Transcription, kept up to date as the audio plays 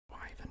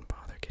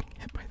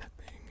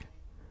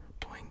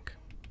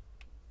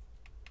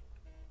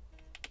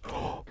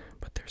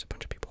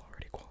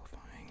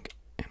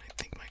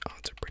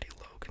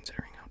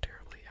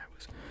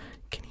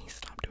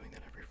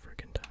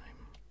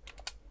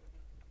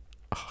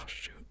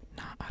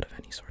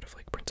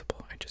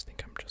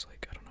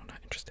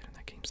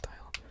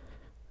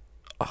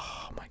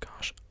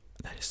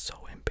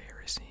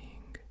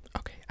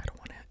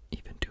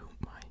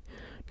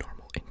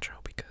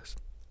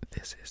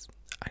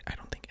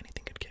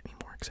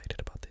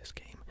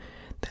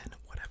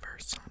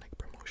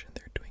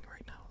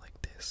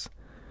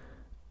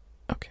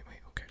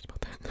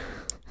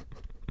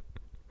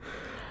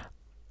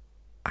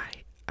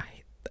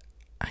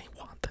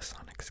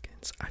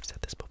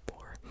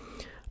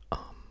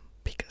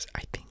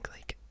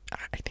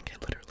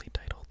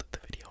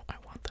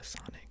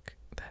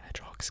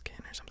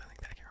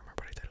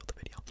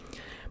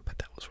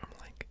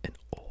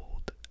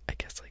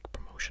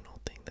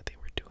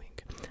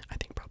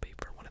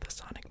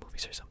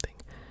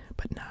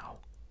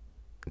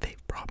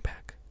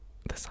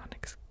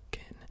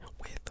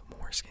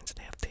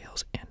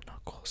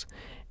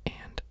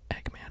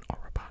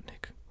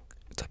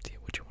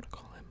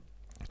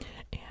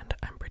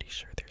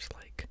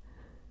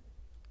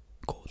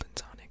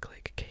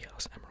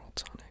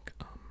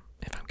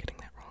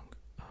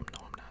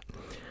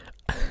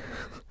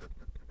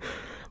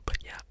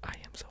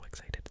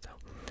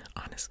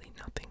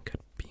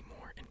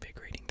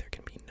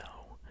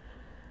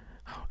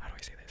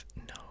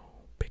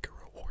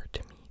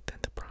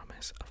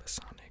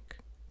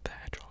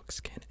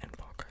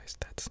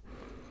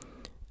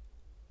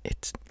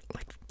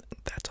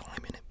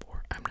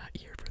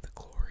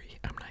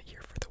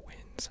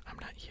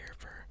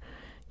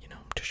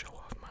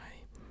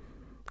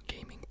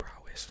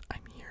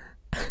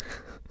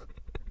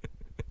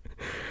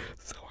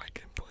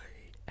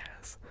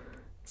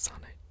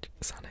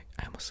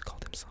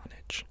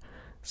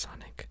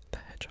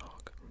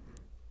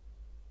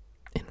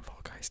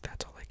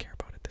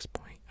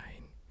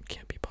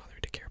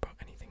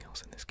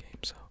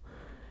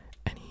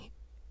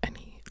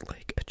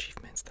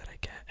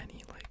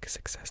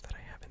success that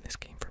I have in this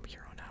game from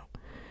here on out,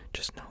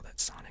 just know that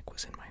Sonic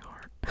was in my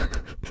heart.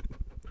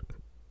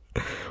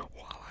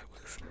 While I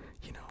was,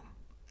 you know,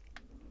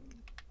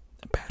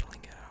 battling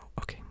it out.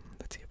 Okay,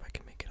 let's see if I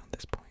can make it on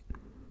this point.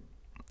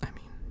 I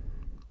mean,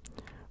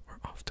 we're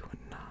off to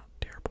a not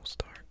terrible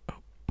start. Oh,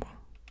 well,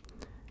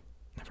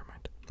 never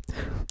mind.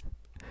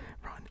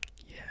 Run.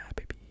 Yeah,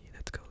 baby.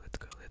 Let's go, let's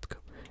go, let's go.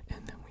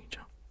 And then we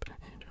jump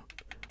and jump.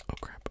 Oh,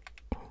 crap.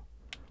 Oh,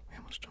 we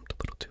almost jumped a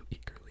little too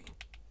eagerly.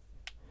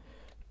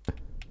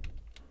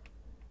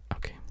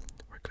 Okay,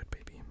 we're good,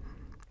 baby.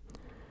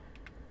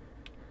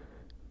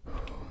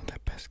 Oh,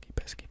 that pesky,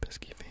 pesky,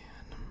 pesky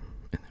fan.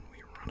 And then we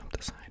run up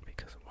the side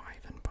because why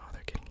even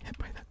bother getting hit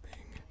by that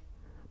thing?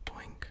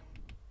 Boink.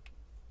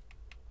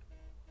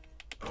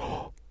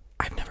 Oh,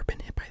 I've never been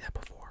hit by that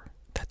before.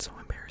 That's so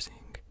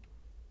embarrassing.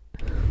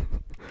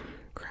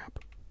 Crap.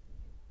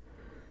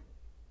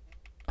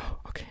 Oh,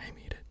 okay, I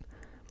made it.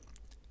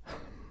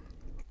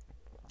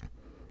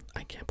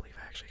 I can't believe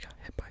I actually got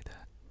hit by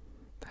that.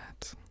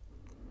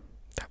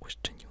 That was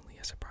genuinely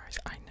a surprise.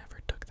 I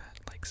never took that,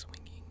 like,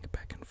 swinging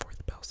back and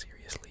forth bell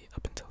seriously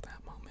up until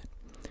that moment.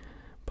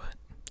 But,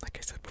 like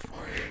I said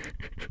before,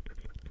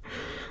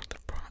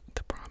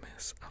 the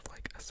promise of,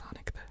 like, a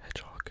Sonic the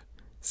Hedgehog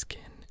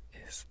skin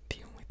is the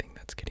only thing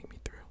that's getting me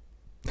through.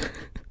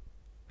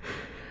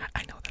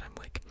 I know that I'm,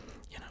 like,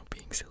 you know,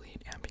 being silly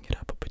and amping it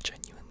up, but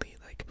genuinely,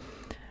 like,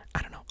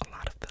 I don't know, a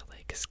lot of the,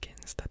 like,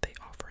 skins that they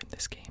offer in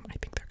this game, I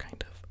think they're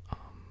kind of,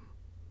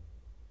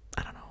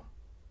 I don't know,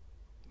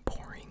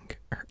 boring,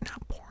 or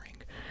not boring.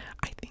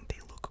 I think they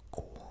look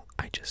cool.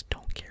 I just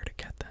don't care to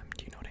get them.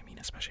 Do you know what I mean?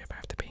 Especially if I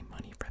have to pay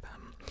money for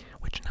them.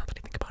 Which, now that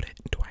I think about it,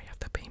 do I have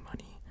to pay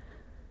money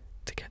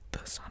to get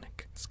the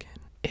Sonic skin?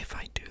 If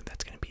I do,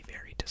 that's gonna be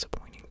very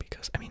disappointing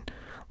because, I mean,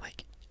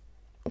 like,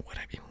 would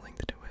I be willing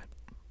to do it?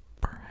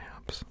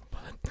 Perhaps, but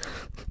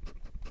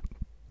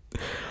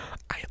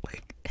I,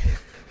 like,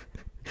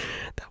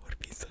 that would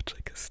be such,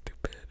 like, a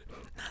stupid,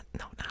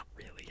 not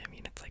really. I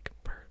mean, it's, like,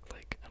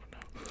 I don't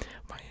know,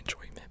 my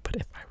enjoyment, but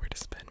if I were to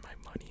spend my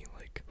money,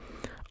 like,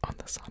 on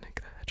the Sonic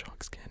the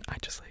Hedgehog skin, I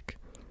just, like,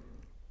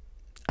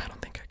 I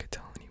don't think I could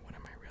tell anyone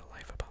in my real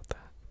life about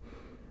that.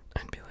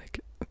 I'd be like,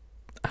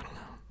 I don't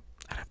know,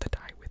 I'd have to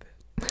die with it.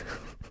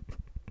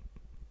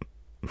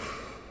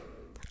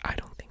 I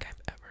don't think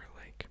I've ever,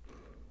 like,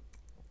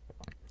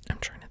 I'm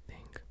trying to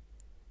think.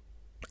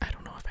 I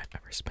don't know if I've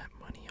ever spent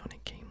money on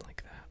a game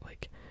like that.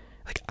 Like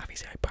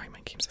obviously I buy my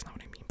games, that's not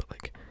what I mean, but,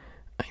 like,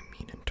 I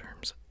mean in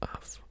terms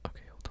of,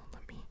 okay, hold on,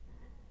 let me,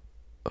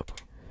 oh boy,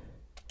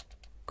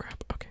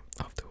 crap, okay,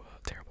 off to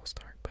a terrible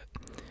start, but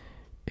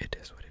it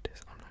is what it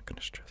is. I'm not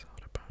gonna stress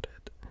out about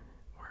it.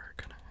 We're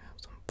gonna have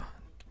some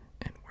fun,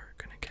 and we're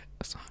gonna get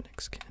a Sonic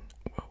skin.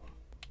 Whoa,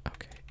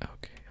 okay,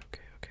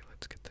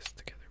 let's get this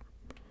together.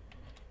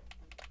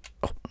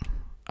 Oh,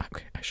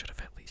 okay, I should have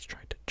at least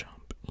tried to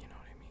jump, you know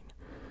what I mean?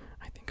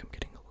 I think I'm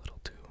getting a little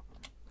too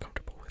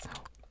comfortable with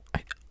how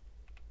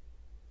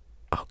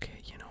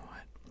okay, you know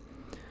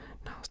what?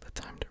 Now's the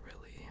time to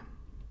really,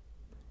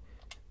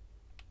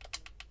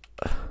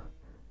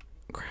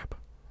 crap.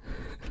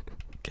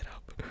 Get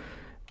up.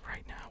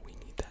 Right now, we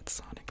need that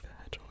Sonic the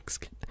Hedgehog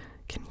skin.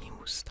 Can you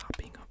stop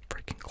being a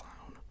freaking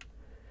clown?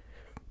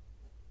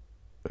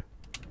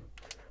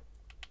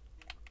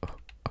 Oh,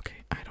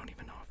 okay, I don't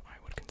even know if I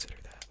would consider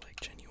that, like,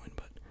 genuine,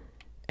 but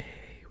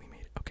hey, we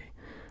made it. Okay,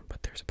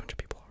 but there's a bunch of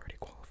people already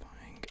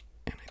qualifying,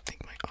 and I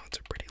think my odds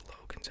are pretty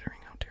low considering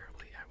how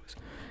terribly I was.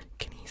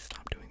 Can he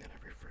stop doing that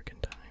every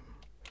freaking time?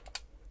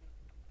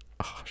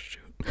 Oh,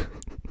 shoot.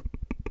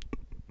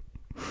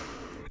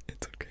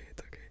 It's okay,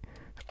 it's okay.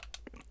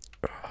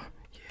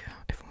 Yeah,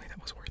 if only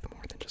that was worth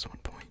more than just 1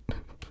 point.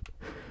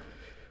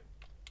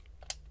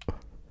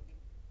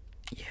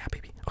 Yeah,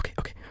 baby. Okay,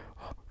 okay.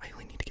 Oh, I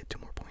only need to get 2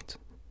 more points.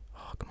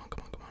 Oh, come on,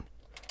 come on, come on.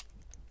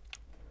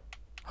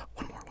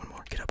 One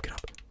more. Get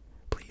up,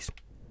 please.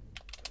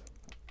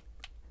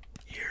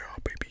 Yeah,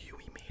 baby,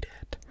 we made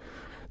it.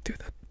 Through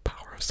the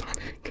power of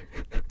Sonic.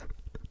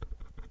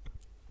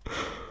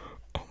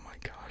 Oh my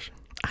gosh.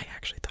 I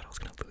actually thought I was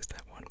gonna lose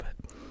that one, but,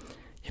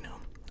 you know,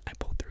 I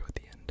pulled through at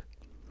the end.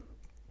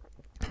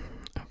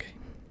 Okay.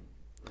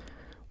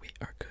 We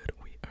are good,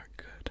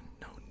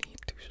 No need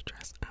to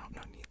stress out,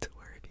 no need to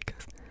worry,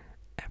 because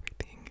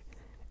everything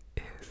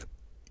is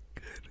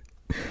good.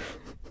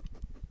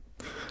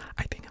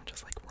 I think I'm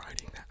just, like,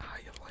 riding that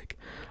high of, like,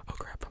 oh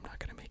crap, I'm not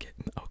gonna make it,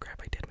 and oh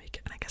crap, I did make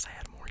it, and I guess I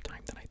had more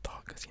time than I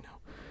thought, because, you know,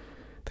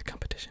 the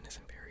competition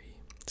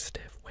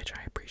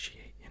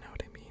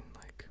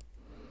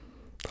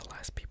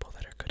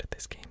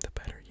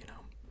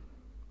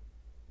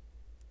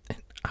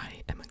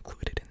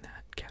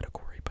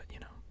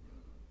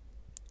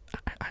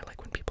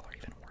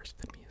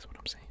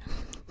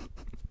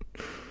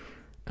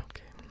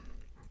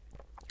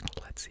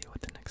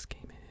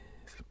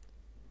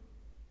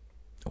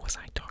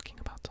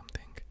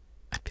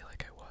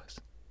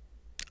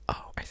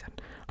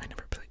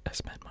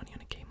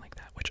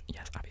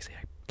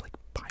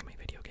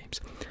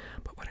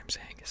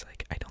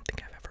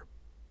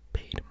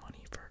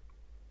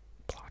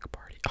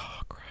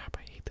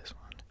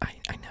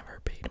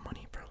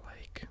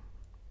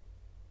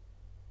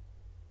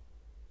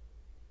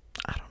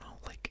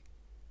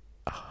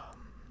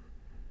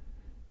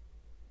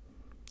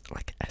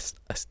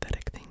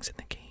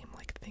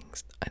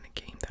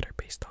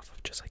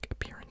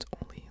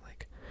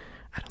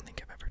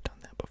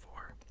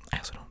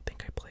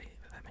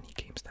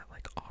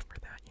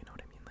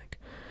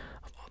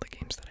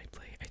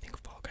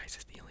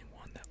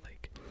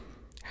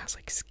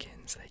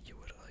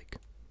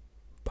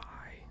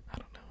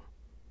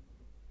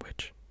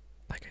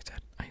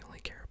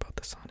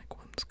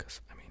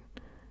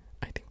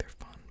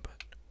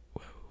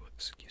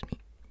excuse me,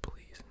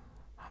 please.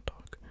 Hot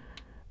dog.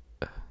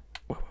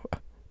 Whoa, whoa,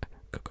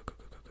 go, go, go,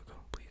 go, go, go, go.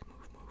 Please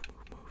move, move,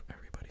 move, move.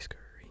 Everybody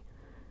scurry.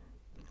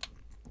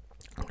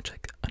 Which,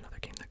 like, another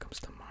game that comes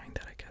to mind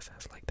that I guess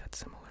has, like, that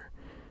similar,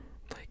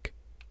 like,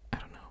 I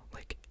don't know,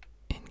 like,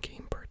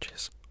 in-game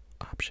purchase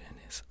option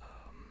is,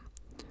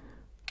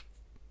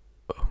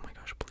 oh my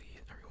gosh, please,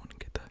 everyone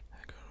get the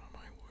heck out of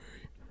my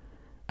way.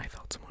 I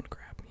felt someone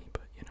grab me,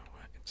 but you know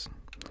what, it's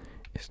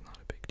not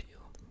a big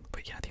deal.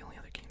 But yeah, the only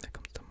other game that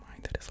comes to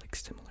mind that is, like,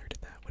 similar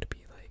to that would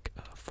be, like,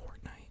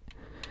 Fortnite.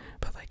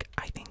 But, like,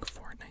 I think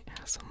Fortnite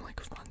has some, like,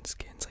 fun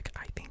skins. Like,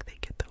 I think they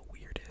get the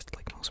weirdest,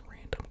 like, most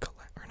random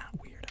collab, or not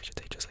weird, I should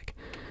say, just, like,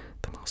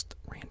 the most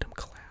random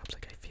collabs.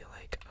 Like, I feel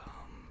like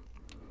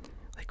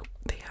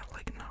they have,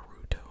 like,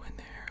 Naruto in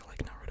there,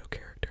 like, Naruto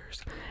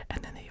characters,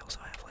 and then they also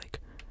have, like,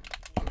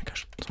 oh my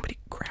gosh, somebody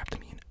grabbed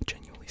me and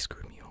genuinely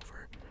screwed me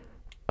over.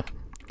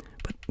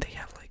 But they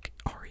have, like,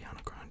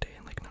 Ariana Grande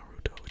and, like,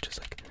 Naruto, which is,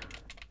 like,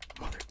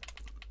 mother,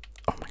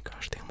 oh my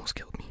gosh, they almost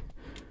killed me.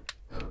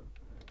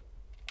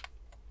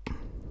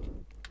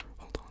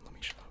 Hold on, let me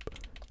shut up.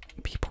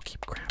 People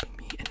keep grabbing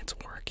me and it's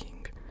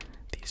working.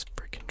 These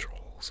freaking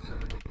trolls.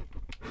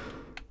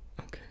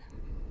 Okay.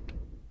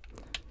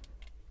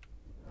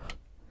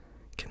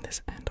 Can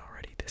this end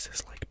already? This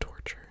is like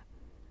torture.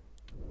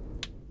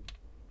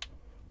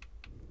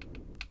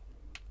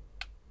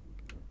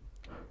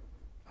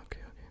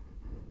 Okay, okay.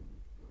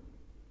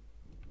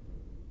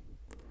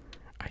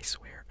 I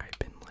swear I've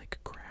been, like,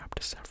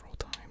 grabbed several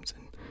times,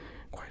 and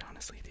quite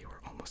honestly they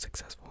were almost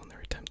successful in their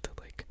attempt to,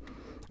 like,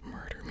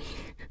 murder me.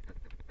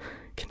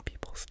 Can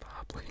people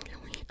stop? Like,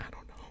 can we, I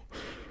don't know,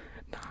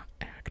 not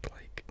act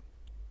like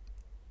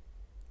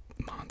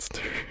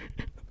monster?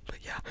 But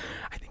yeah,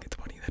 I think it's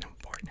funny that in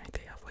Fortnite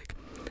they have, like,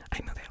 I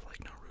know they have, like,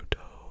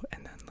 Naruto,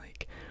 and then,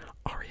 like,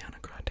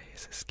 Ariana Grande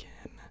is a skin.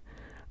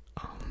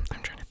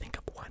 I'm trying to think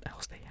of what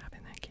else they have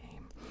in that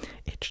game.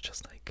 It's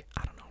just, like,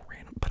 I don't know,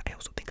 random, but I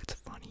also think it's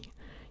funny,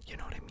 you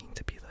know what I mean,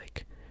 to be,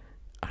 like,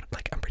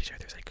 I'm pretty sure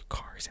there's, like,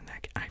 cars in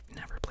that. I've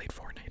never played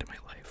Fortnite in my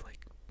life, like,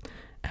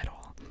 at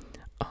all.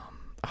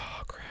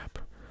 Oh crap.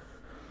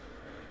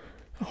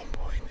 Oh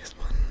boy,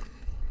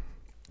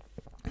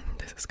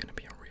 this is gonna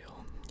be a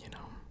real, you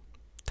know,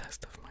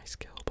 test of my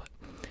skill. But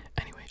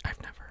anyway,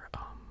 I've never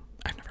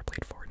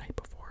played Fortnite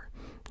before.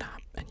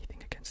 Not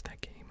anything against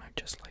that game. I'm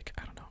just, like,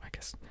 I don't know, I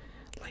guess,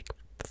 like,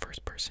 the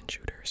first person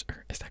shooters,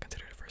 or is that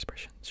considered a first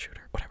person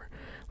shooter? Whatever.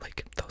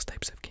 Like, those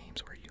types of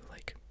games where you,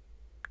 like,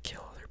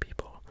 kill other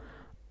people,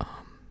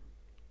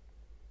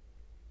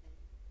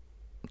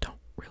 don't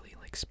really,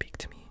 like, speak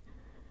to me.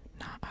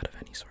 Not out of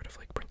any sort of,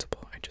 like,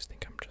 principle. I just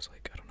think I'm just,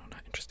 like, I don't know,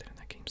 not interested in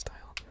that game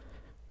style.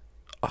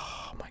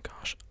 Oh my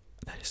gosh,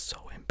 that is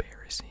so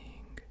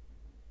embarrassing.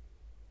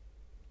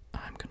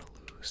 I'm gonna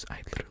lose.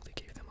 I literally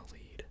gave them a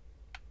lead.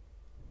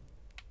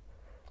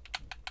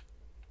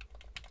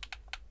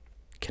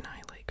 Can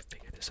I, like,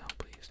 figure this out,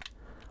 please?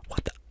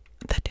 What the?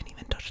 That didn't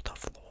even touch the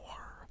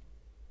floor.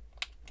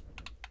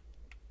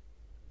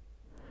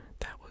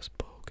 That was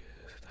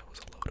bogus. That was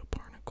a load of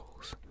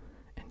barnacles.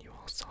 And you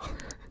all saw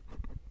it.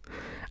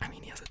 I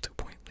mean, he has a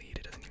 2-point lead.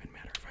 It doesn't even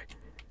matter if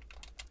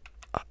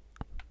I...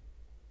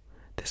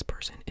 this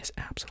person is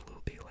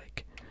absolutely,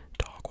 like,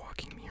 dog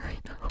walking me right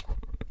now.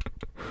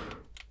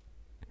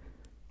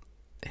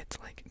 It's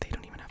like, they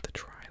don't even have to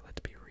try, let's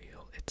be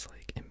real. It's,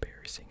 like,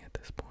 embarrassing at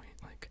this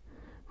point. Like,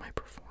 my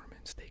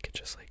performance, they could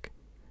just, like,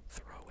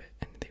 throw it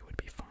and they would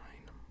be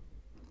fine.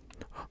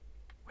 Oh,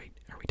 wait,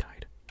 are we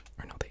tied?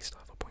 Or no, they still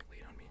have a point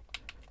lead on me.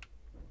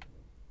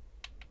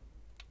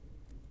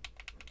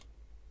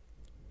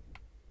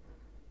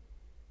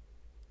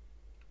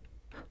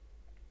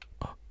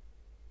 Oh,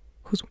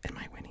 am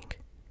I winning?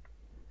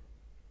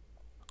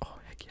 Oh,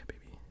 heck yeah,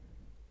 baby.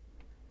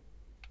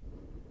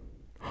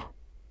 Oh.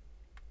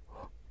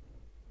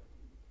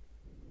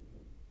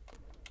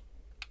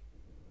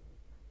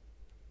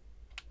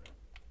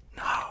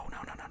 No, no,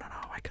 no, no, no,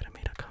 no. I could have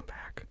made a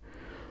comeback.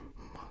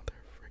 Mother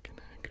freaking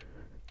heck.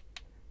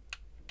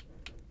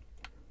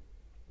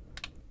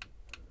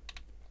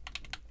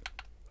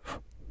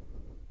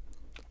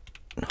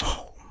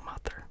 No,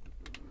 mother.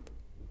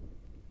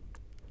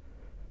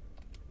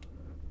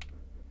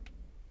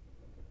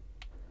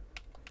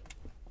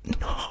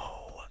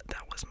 No,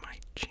 that was my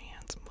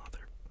chance,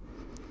 mother.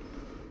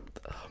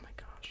 Oh my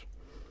gosh.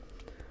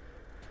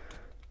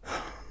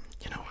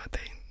 You know what?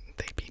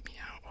 They beat me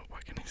out.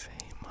 What can I say?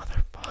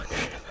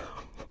 Motherfucker.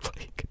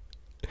 Like,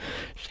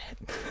 shit.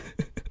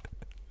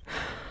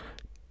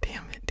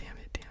 Damn it, damn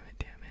it, damn it,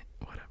 damn it.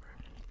 Whatever.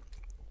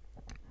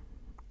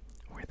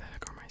 Where the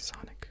heck are my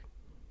Sonic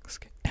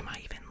skins? Am I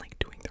even, like,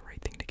 doing the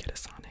right thing to get a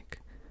Sonic?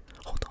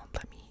 Hold on,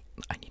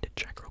 I need to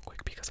check real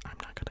quick because I'm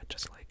not gonna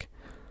just, like,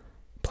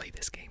 play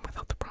this game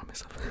without the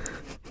promise of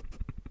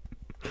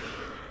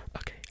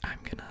Okay, I'm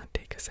gonna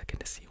take a second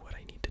to see what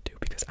I need to do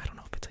because I don't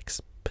know if it's, like,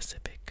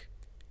 specific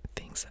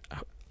things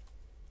that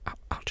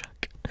I'll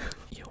check.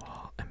 You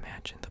all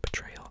imagine the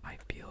betrayal I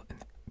feel in...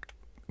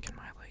 Can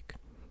my, like,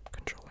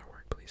 controller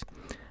work, please?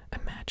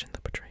 Imagine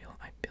the betrayal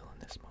I feel in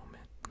this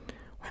moment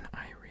when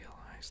I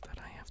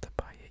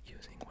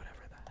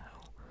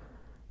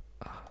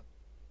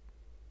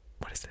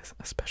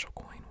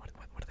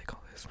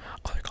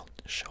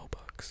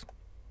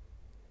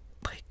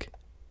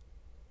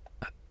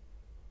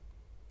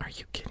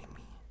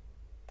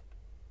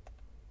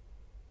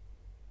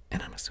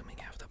assuming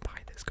I have to buy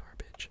this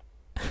garbage.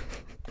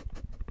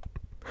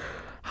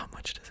 How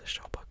much does a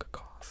show bucket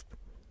cost?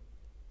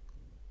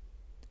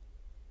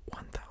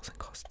 1,000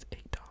 costs $8.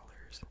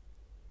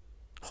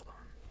 Hold on.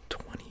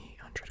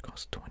 2,800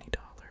 costs $20.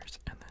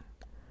 And then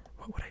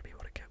what would I be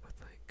able to get with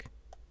like?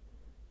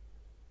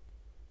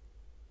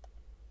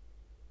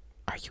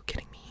 Are you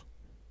kidding me?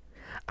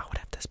 I would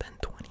have to spend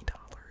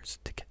 $20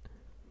 to get.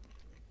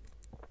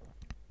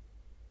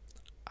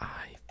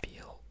 I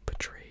feel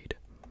betrayed.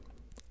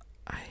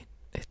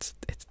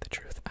 It's the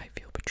truth. I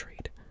feel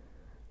betrayed.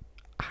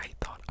 I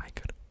thought I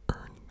could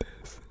earn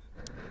this,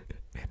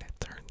 and it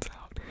turns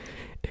out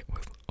it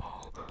was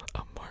all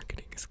a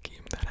marketing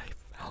scheme that I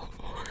fell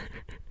for.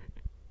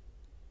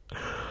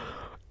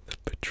 The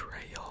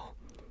betrayal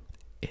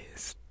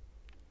is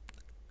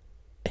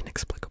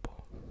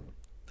inexplicable.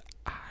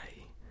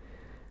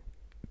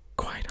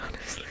 Quite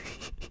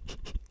honestly,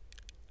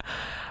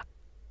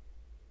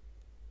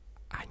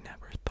 I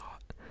never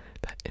thought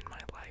that in my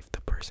life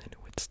the person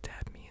who would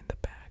stab me in the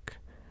back,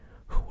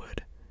 who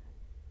would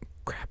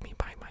grab me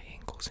by my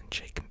ankles and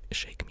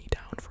shake me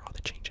down for all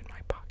the change in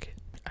my pocket,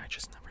 I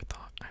just never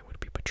thought I would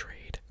be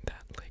betrayed.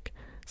 That like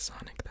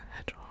Sonic the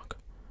Hedgehog,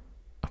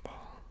 of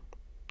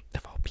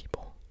all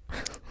people,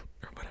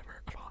 or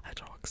whatever, of all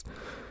hedgehogs,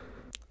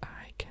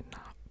 I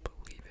cannot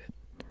believe it.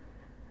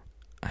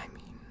 I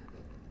mean,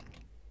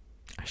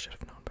 I should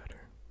have known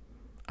better.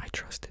 I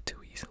trusted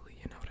too easily,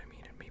 you know what I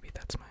mean? And maybe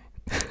that's my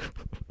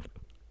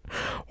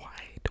why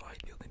do I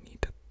feel the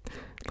need to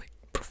like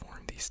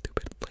perform these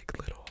stupid like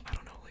little, I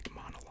don't know, like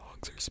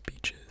monologues or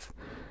speeches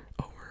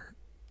over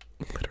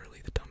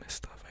literally the dumbest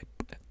stuff.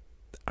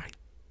 I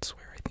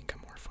swear I think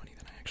I'm more funny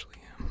than I actually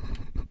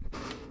am.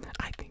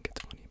 I think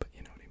it's funny, but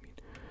you know what I mean.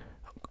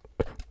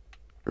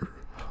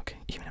 Okay,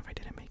 even if I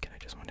didn't make it, I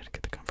just wanted to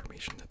get the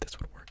confirmation that this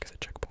would work as a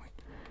checkpoint.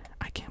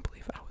 I can't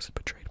believe I was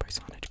betrayed by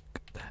Sonic.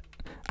 That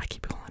I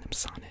keep calling him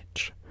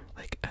Sonic,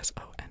 like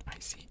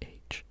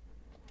Sonich.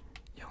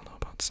 Y'all know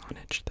about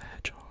Sonic the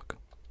Hedgehog.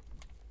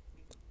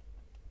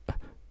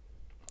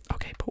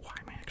 Okay, but why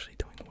am I actually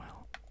doing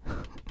well?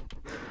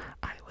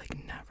 I like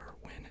never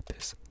win at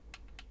this.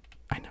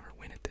 I never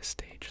win at this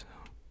stage,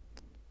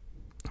 so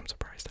I'm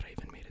surprised that I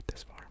even made it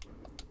this far.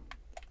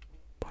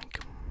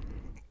 Boink.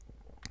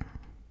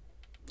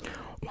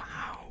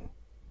 Wow.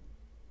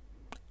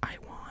 I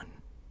won.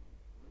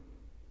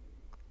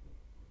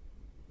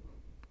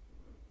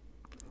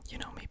 You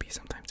know, maybe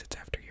sometimes it's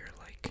after your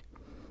like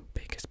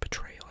biggest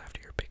betrayal,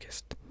 after your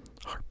biggest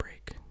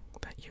heartbreak,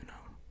 that you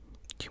know,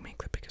 you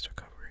make the biggest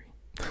recovery.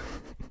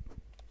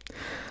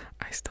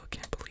 I still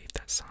can't believe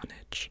that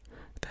Sonic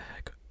the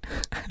heck.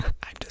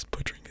 I'm just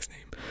butchering his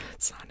name.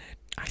 Sonic.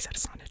 I said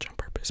Sonic on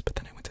purpose, but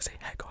then I went to say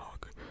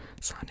hedgehog.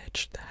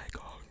 Sonic the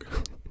hedgehog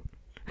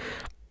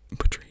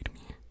betrayed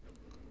me.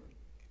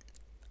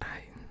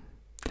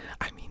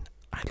 I mean,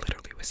 I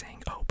literally was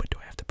saying, oh, but do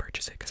I have to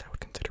purchase it? Because I would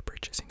consider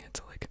purchasing it.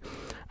 So like,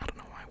 I don't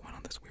know why I went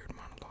on this weird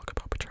monologue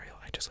about betrayal.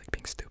 I just like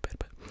being stupid,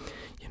 but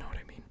you know what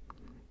I mean.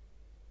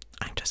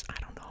 I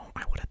don't know.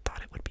 I would have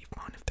thought it would be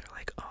fun if they're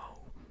like, oh,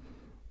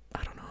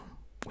 I don't know,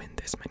 win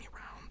this many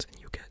rounds and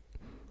you get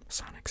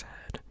Sonic's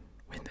head.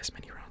 Win this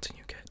many rounds and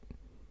you get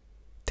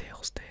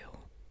Tails'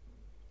 tail.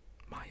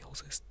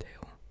 Miles'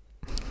 tail.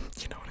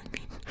 You know what I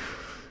mean?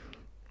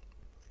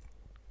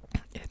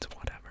 It's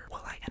whatever.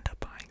 Will I end up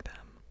buying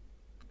them?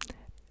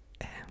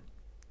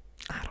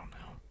 I don't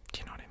know. Do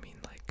you know what I mean?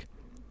 Like,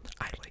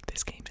 I like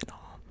this game and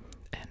all,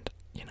 and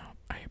you know,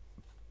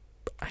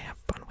 I have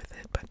fun with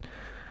it, but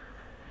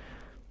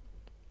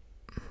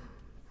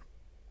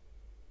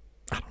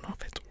I don't know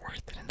if it's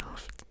worth it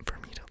enough for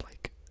me to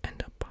like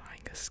end up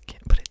buying a skin.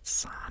 But it's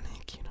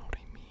Sonic, you know what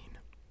I mean?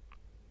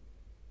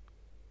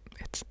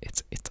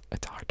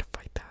 It's hard to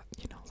fight that,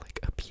 you know, like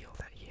appeal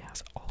that he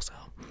has. Also,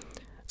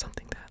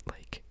 something that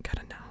like got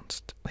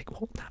announced, like,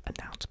 well, not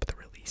announced, but the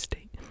release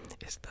date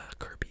is the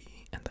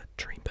Kirby and the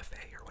Dream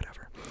Buffet or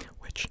whatever,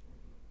 which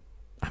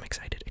I'm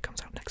excited. It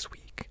comes out next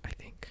week, I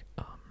think.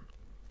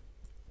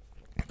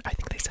 I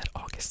think they said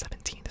August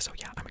 17th, so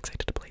yeah, I'm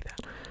excited to play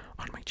that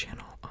on my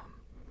channel.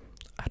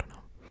 I don't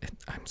know.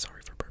 I'm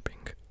sorry for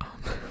burping.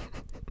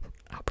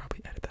 I'll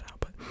probably edit that out,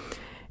 but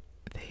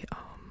they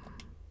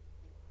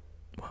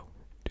whoa.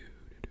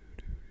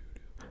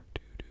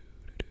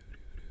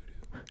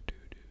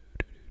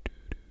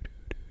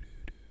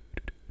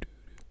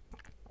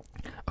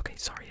 Okay,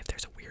 sorry if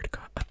there's a